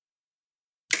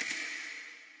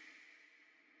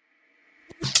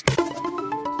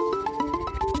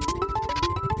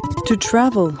To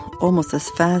travel almost as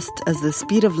fast as the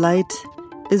speed of light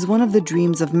is one of the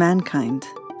dreams of mankind.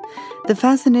 The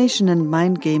fascination and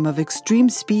mind game of extreme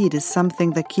speed is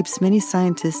something that keeps many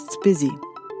scientists busy.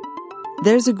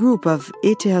 There's a group of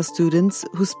ETH students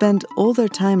who spend all their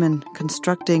time in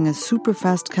constructing a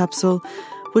super-fast capsule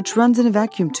which runs in a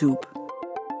vacuum tube.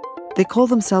 They call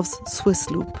themselves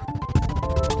Swissloop.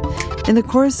 In the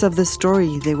course of this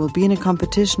story, they will be in a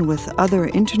competition with other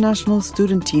international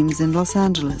student teams in Los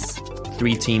Angeles.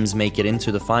 3 teams make it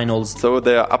into the finals. So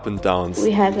there are up and downs.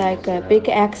 We had like a big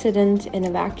accident in a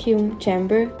vacuum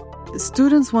chamber.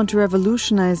 Students want to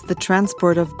revolutionize the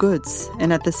transport of goods,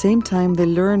 and at the same time they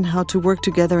learn how to work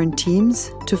together in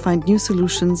teams to find new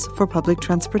solutions for public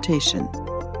transportation.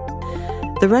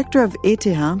 The rector of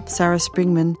ETH, Sarah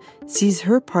Springman, sees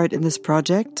her part in this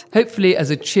project. Hopefully, as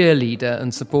a cheerleader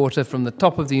and supporter from the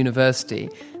top of the university,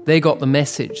 they got the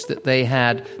message that they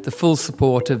had the full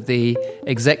support of the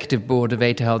executive board of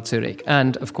ETH Zurich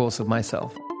and, of course, of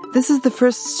myself. This is the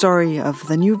first story of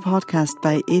the new podcast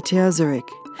by ETH Zurich.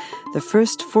 The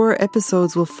first 4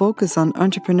 episodes will focus on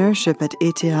entrepreneurship at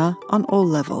ETH on all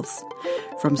levels,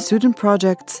 from student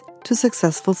projects to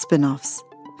successful spin-offs.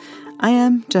 I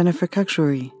am Jennifer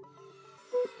Kakshuri.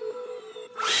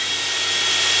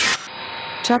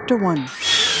 Chapter 1.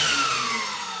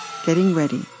 Getting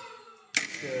ready.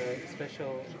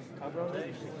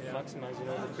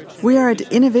 We are at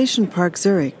Innovation Park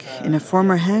Zurich, in a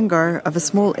former hangar of a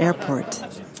small airport.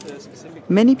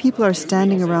 Many people are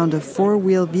standing around a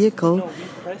 4-wheel vehicle.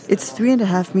 It's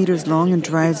 3.5 meters long and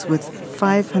drives with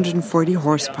 540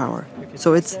 horsepower,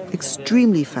 so it's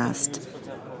extremely fast.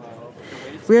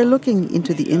 We are looking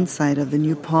into the inside of the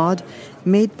new pod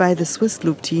made by the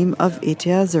Swissloop team of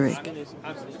ETH Zurich.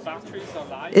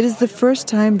 It is the first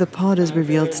time the pod is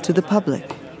revealed to the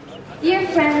public. Dear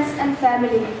friends and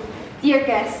family, dear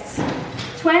guests,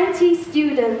 20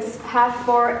 students have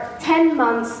for 10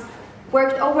 months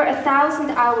worked over 1,000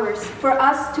 hours for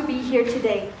us to be here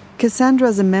today. Cassandra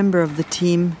is a member of the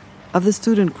team of the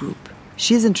student group.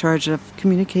 She's in charge of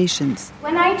communications.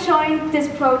 When I joined this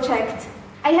project,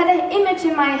 I had an image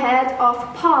in my head of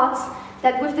pods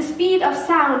that with the speed of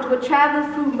sound would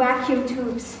travel through vacuum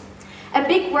tubes. A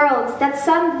big world that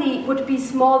suddenly would be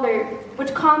smaller,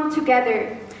 would come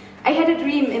together. I had a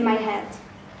dream in my head.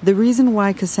 The reason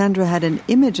why Cassandra had an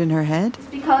image in her head is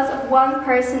because of one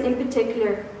person in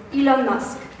particular, Elon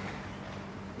Musk.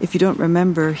 If you don't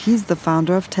remember, he's the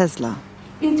founder of Tesla.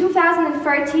 In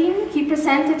 2013, he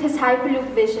presented his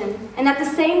Hyperloop vision and at the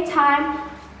same time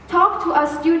talked to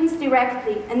us students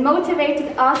directly and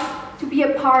motivated us to be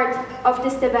a part of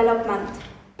this development.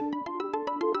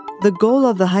 The goal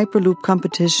of the Hyperloop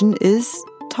competition is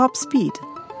top speed.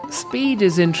 Speed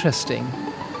is interesting.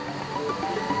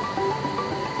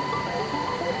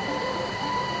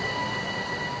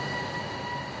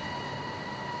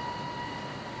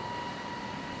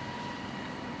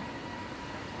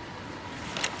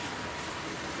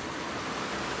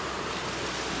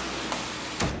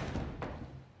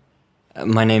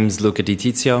 My name is Luca Di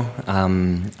Tizio.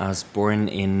 I was born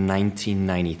in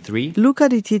 1993. Luca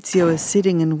Di Tizio is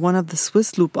sitting in one of the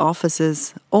Swissloop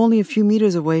offices, only a few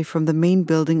meters away from the main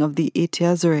building of the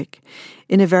ETH Zurich,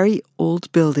 in a very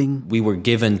old building. We were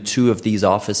given 2 of these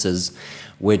offices,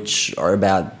 which are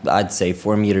about, I'd say,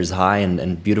 4 meters high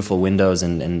and beautiful windows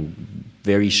and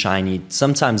very shiny,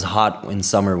 sometimes hot in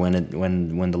summer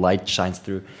when the light shines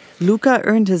through. Luca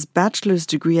earned his bachelor's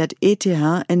degree at ETH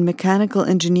in mechanical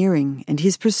engineering, and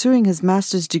he's pursuing his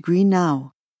master's degree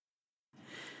now.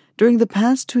 During the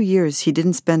past 2 years, he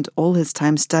didn't spend all his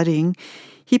time studying.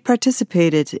 He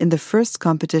participated in the first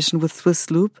competition with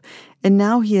Swissloop, and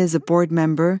now he is a board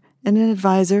member and an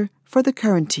advisor for the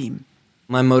current team.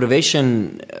 My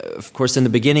motivation, of course, in the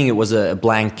beginning, it was a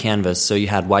blank canvas. So you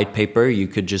had white paper, you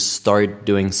could just start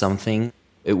doing something.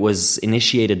 It was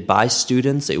initiated by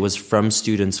students. It was from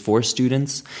students for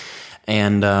students.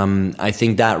 And I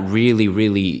think that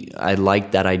really, I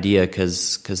like that idea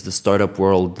because the startup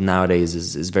world nowadays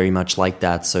is very much like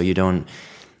that. So you don't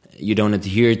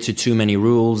adhere to too many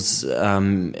rules.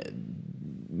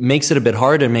 Makes it a bit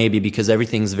harder maybe because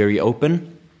everything's very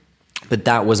open. But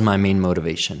that was my main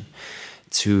motivation,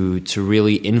 to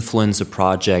really influence a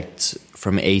project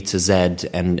from A to Z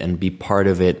and be part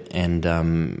of it and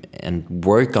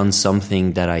work on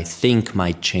something that I think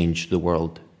might change the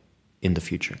world in the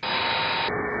future.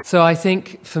 So I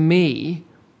think for me,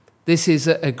 this is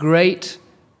a great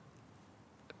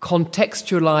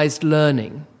contextualized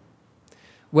learning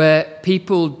where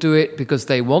people do it because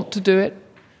they want to do it,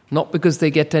 not because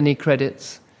they get any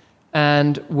credits,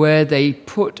 and where they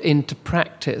put into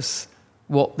practice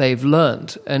what they've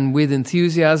learnt, and with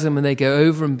enthusiasm, and they go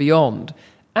over and beyond,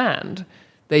 and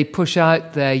they push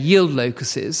out their yield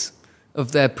locuses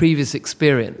of their previous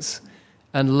experience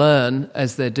and learn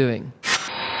as they're doing.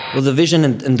 Well, the vision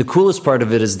and the coolest part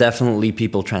of it is definitely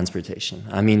people transportation.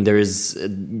 I mean, there is,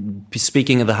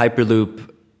 speaking of the Hyperloop,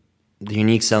 the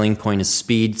unique selling point is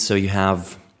speed. So you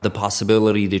have the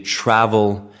possibility to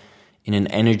travel in an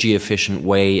energy efficient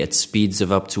way at speeds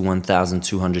of up to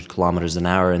 1,200 kilometers an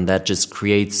hour. And that just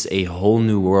creates a whole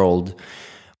new world.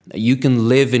 You can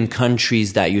live in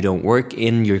countries that you don't work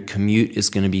in. Your commute is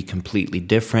going to be completely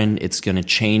different. It's going to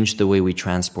change the way we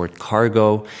transport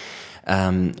cargo.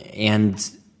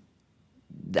 And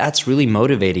that's really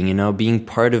motivating, you know, being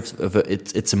part of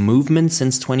it's a movement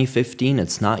since 2015.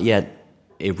 It's not yet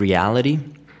a reality,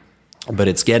 but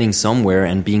it's getting somewhere,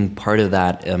 and being part of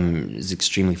that is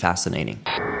extremely fascinating.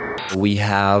 We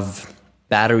have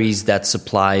batteries that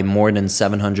supply more than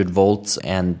 700 volts,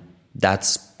 and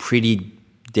that's pretty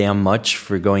damn much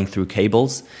for going through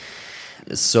cables.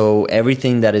 So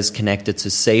everything that is connected to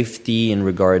safety in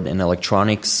regard and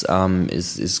electronics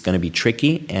is going to be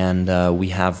tricky, and we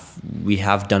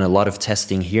have done a lot of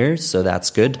testing here, so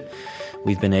that's good.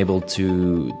 We've been able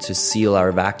to seal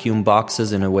our vacuum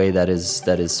boxes in a way that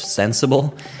is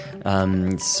sensible.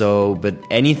 But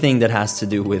anything that has to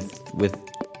do with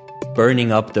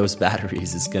burning up those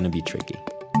batteries is going to be tricky.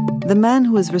 The man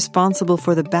who is responsible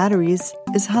for the batteries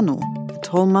is Hanno, a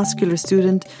tall, muscular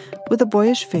student with a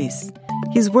boyish face.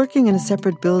 He's working in a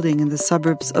separate building in the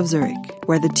suburbs of Zurich,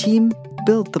 where the team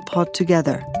built the pod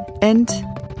together, and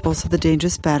also the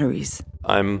dangerous batteries.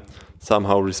 I'm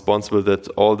somehow responsible that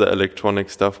all the electronic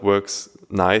stuff works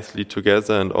nicely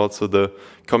together, and also the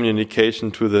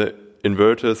communication to the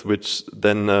inverters, which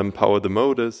then power the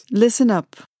motors. Listen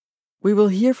up. We will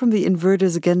hear from the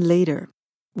inverters again later.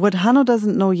 What Hanno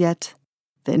doesn't know yet,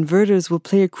 the inverters will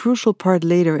play a crucial part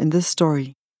later in this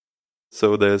story.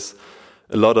 So there's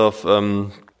a lot of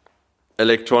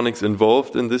electronics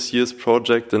involved in this year's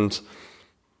project, and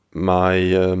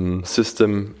my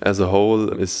system as a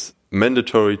whole is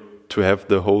mandatory to have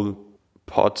the whole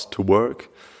pod to work.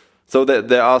 So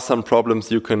there are some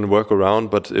problems you can work around,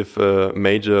 but if a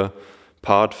major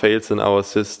part fails in our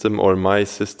system, or my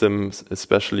system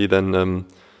especially, then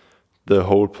the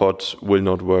whole pod will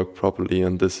not work properly,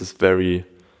 and this is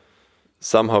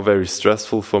somehow very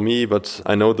stressful for me, but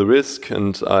I know the risk,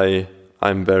 and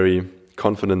I'm very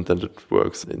confident that it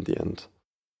works in the end.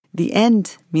 The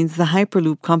end means the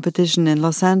Hyperloop competition in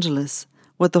Los Angeles,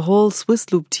 what the whole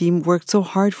Swissloop team worked so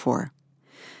hard for.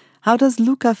 How does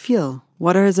Luca feel?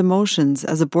 What are his emotions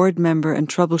as a board member and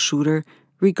troubleshooter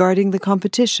regarding the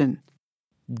competition?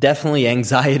 Definitely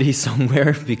anxiety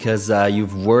somewhere, because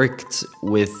you've worked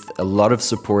with a lot of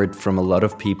support from a lot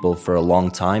of people for a long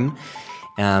time,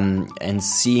 and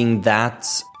seeing that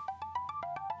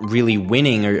really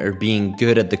winning or being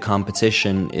good at the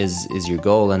competition is your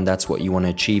goal, and that's what you want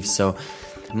to achieve. So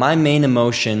my main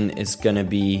emotion is going to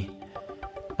be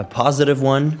a positive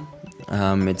one.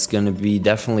 It's going to be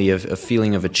definitely a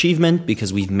feeling of achievement,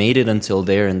 because we've made it until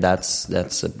there, and that's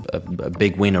a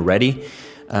big win already.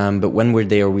 But when we're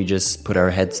there, we just put our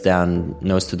heads down,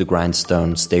 nose to the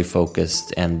grindstone, stay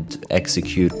focused, and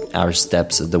execute our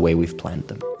steps the way we've planned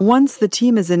them. Once the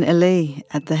team is in LA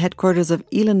at the headquarters of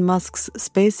Elon Musk's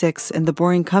SpaceX and the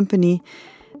Boring Company,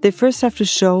 they first have to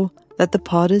show that the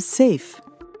pod is safe.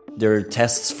 There are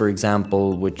tests, for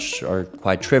example, which are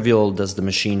quite trivial. Does the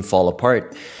machine fall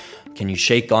apart? Can you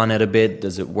shake on it a bit?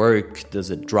 Does it work?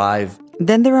 Does it drive?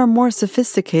 Then there are more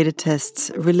sophisticated tests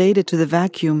related to the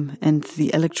vacuum and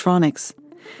the electronics.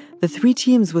 The 3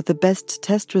 teams with the best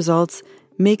test results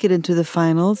make it into the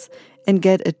finals and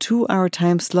get a 2-hour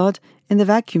time slot in the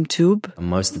vacuum tube.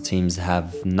 Most of the teams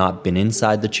have not been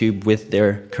inside the tube with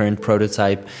their current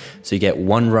prototype, so you get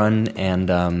one run,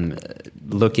 and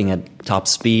looking at top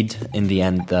speed, in the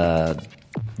end, the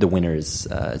winner is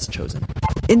chosen.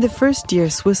 In the first year,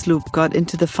 Swissloop got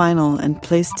into the final and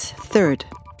placed 3rd.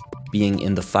 Being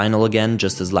in the final again,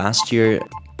 just as last year,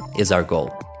 is our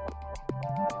goal.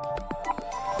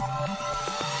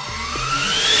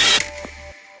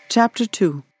 Chapter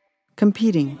 2.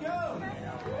 Competing.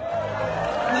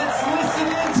 Let's listen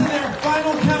in to their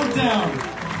final countdown.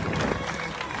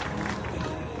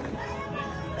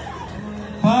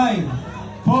 5,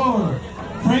 4,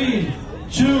 3,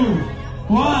 2,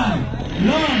 1,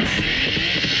 launch!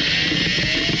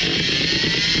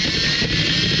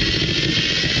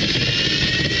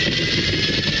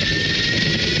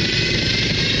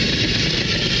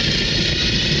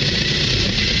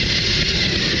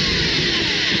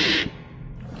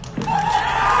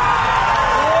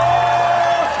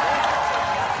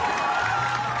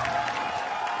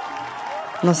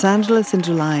 Los Angeles in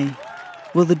July.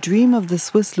 Will the dream of the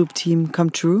Swiss Loop team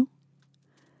come true?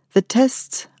 The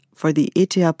tests for the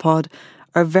ETH pod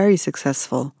are very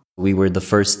successful. We were the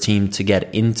first team to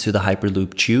get into the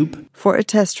Hyperloop tube for a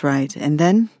test ride, and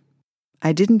then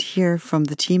I didn't hear from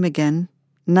the team again.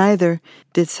 Neither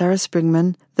did Sarah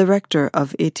Springmann, the rector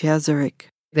of ETH Zurich.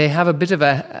 They have a bit of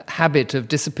a habit of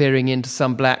disappearing into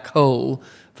some black hole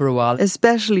for a while.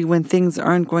 Especially when things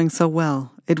aren't going so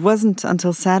well. It wasn't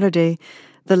until Saturday,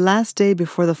 the last day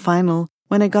before the final,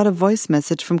 when I got a voice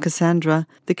message from Cassandra,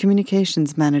 the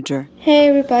communications manager. Hey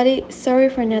everybody, sorry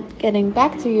for not getting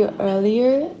back to you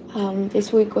earlier.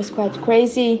 This week was quite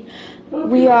crazy.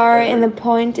 We are in the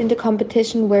point in the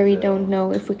competition where we don't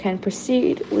know if we can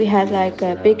proceed. We had like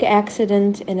a big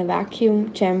accident in a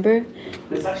vacuum chamber.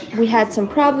 We had some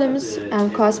problems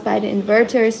caused by the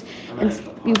inverters, and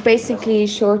we basically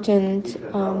shortened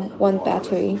one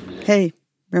battery. Hey,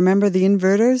 remember the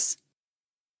inverters?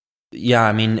 Yeah,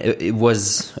 I mean, it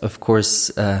was, of course,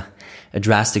 a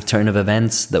drastic turn of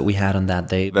events that we had on that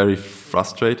day. Very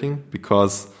frustrating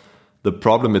because the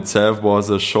problem itself was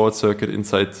a short circuit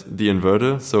inside the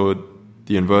inverter. So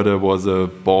the inverter was a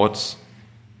board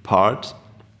part,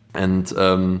 and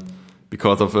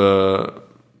because of a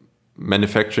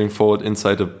manufacturing fault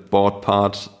inside the board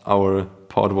part, our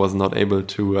pod was not able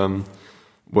to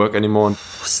work anymore.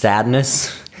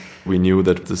 Sadness. We knew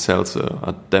that the cells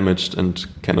are damaged and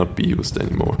cannot be used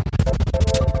anymore.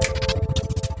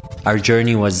 Our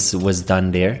journey was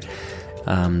done there.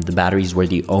 The batteries were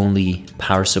the only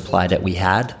power supply that we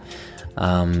had.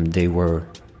 They were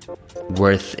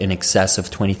worth in excess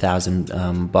of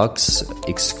 $20,000,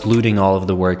 excluding all of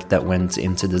the work that went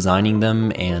into designing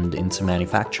them and into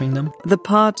manufacturing them. The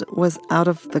pod was out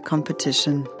of the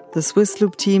competition. The Swiss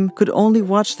Loop team could only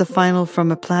watch the final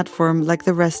from a platform like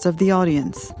the rest of the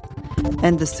audience.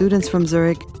 And the students from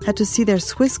Zurich had to see their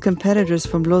Swiss competitors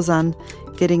from Lausanne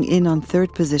getting in on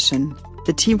third position.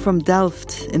 The team from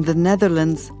Delft in the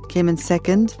Netherlands came in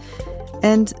second,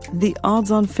 and the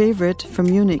odds-on favorite from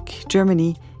Munich,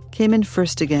 Germany, came in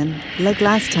first again, like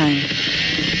last time.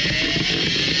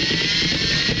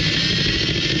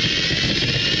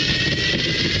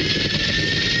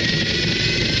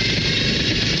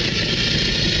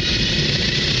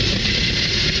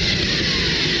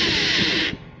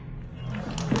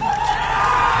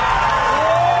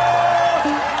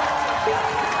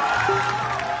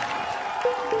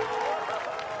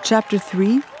 Chapter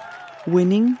 3,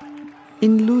 Winning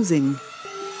in Losing.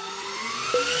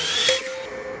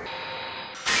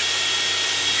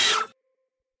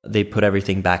 They put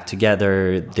everything back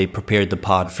together, they prepared the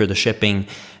pod for the shipping,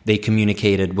 they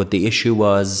communicated what the issue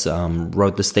was,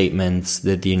 wrote the statements,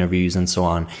 did the interviews and so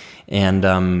on. And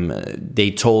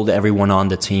they told everyone on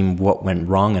the team what went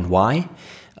wrong and why.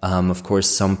 Of course,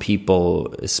 some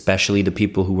people, especially the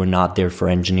people who were not there for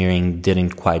engineering,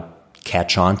 didn't quite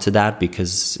catch on to that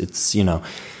because it's,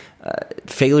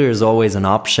 failure is always an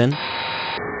option.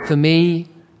 For me,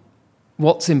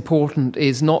 what's important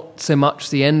is not so much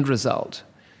the end result,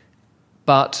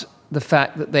 but the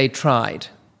fact that they tried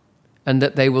and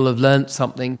that they will have learnt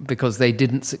something because they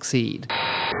didn't succeed.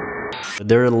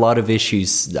 There are a lot of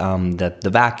issues that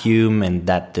the vacuum and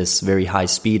that this very high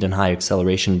speed and high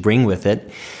acceleration bring with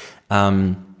it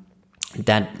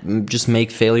that just make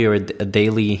failure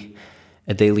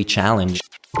a daily challenge.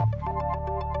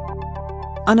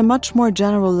 On a much more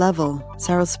general level,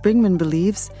 Sarah Springmann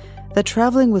believes that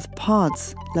traveling with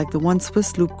pods, like the one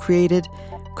Swiss Loop created,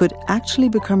 could actually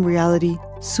become reality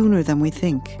sooner than we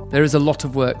think. There is a lot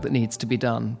of work that needs to be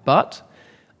done, but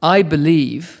I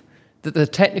believe that the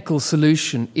technical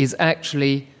solution is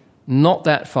actually not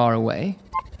that far away,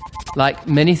 like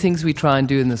many things we try and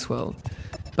do in this world,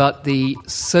 but the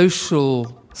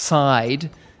social side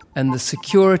and the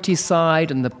security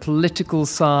side and the political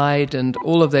side and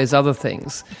all of those other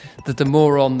things that are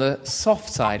more on the soft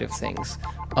side of things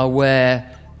are where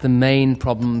the main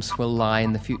problems will lie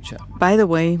in the future. By the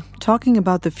way, talking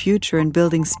about the future and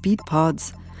building speed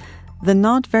pods, the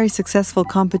not very successful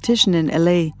competition in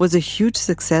LA was a huge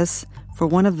success for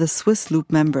one of the Swiss Loop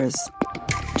members.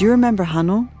 Do you remember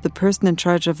Hanno, the person in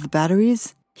charge of the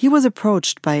batteries? He was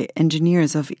approached by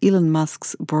engineers of Elon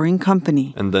Musk's Boring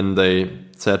Company. And then they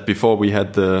said before we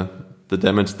had the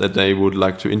damage that they would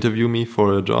like to interview me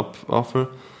for a job offer.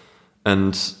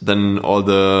 And then all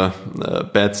the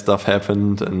bad stuff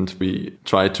happened and we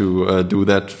tried to do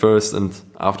that first. And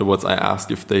afterwards I asked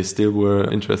if they still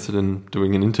were interested in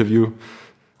doing an interview.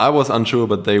 I was unsure,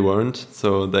 but they weren't.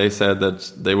 So they said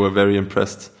that they were very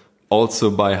impressed also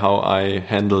by how I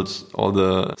handled all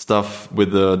the stuff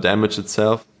with the damage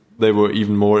itself. They were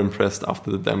even more impressed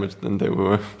after the damage than they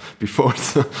were before.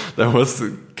 So that was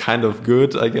kind of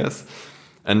good, I guess.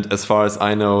 And as far as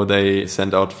I know, they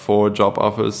sent out 4 job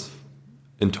offers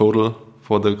in total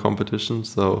for the competition.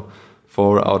 So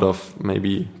 4 out of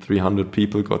maybe 300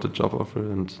 people got a job offer.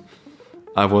 And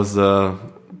I was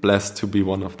blessed to be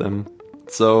one of them.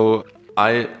 So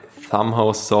I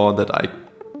somehow saw that I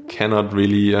cannot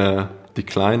really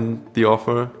decline the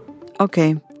offer.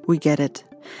 Okay, we get it.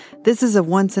 This is a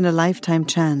once-in-a-lifetime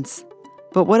chance.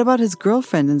 But what about his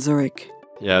girlfriend in Zurich?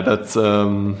 Yeah, that's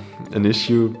an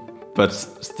issue. But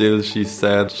still, she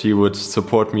said she would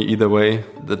support me either way.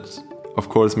 That, of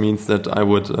course, means that I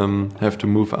would have to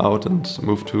move out and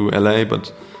move to LA.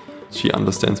 But she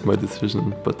understands my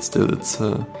decision. But still,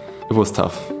 it was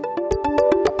tough.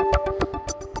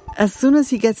 As soon as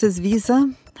he gets his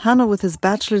visa, Hanno, with his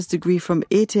bachelor's degree from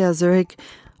ETH Zurich,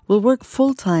 will work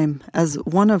full-time as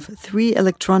one of 3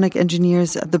 electronic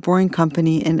engineers at the Boring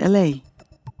Company in LA.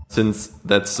 Since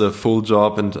that's a full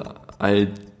job and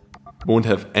I won't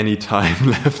have any time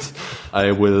left,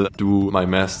 I will do my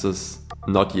master's.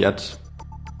 Not yet.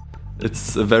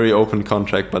 It's a very open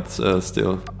contract, but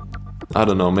still, I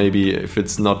don't know, maybe if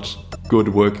it's not good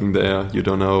working there, you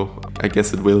don't know. I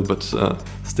guess it will, but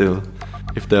still,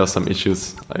 if there are some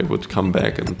issues, I would come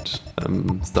back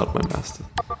and start my master.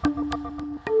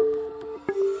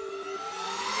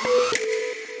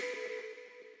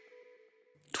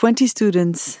 "20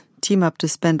 students team up to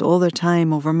spend all their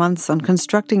time over months on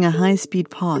constructing a high-speed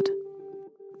pod.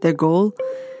 Their goal?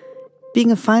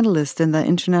 Being a finalist in the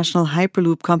international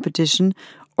Hyperloop competition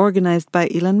organized by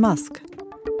Elon Musk.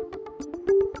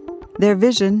 Their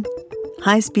vision?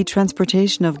 High-speed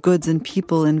transportation of goods and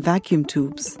people in vacuum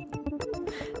tubes.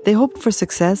 They hoped for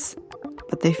success,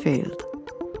 but they failed.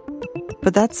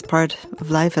 But that's part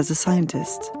of life as a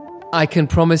scientist. I can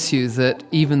promise you that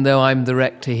even though I'm the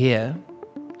rector here,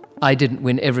 I didn't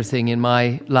win everything in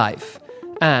my life.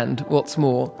 And what's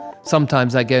more,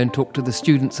 sometimes I go and talk to the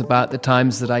students about the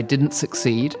times that I didn't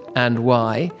succeed and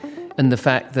why, and the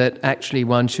fact that actually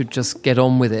one should just get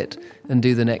on with it and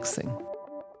do the next thing.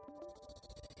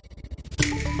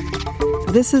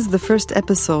 This is the first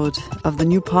episode of the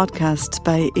new podcast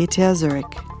by ETH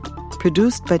Zurich,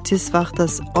 produced by Tis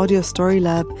Wachter's Audio Story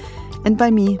Lab and by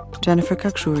me, Jennifer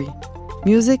Kakshuri.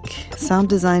 Music, sound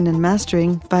design and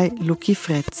mastering by Luki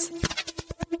Fretz.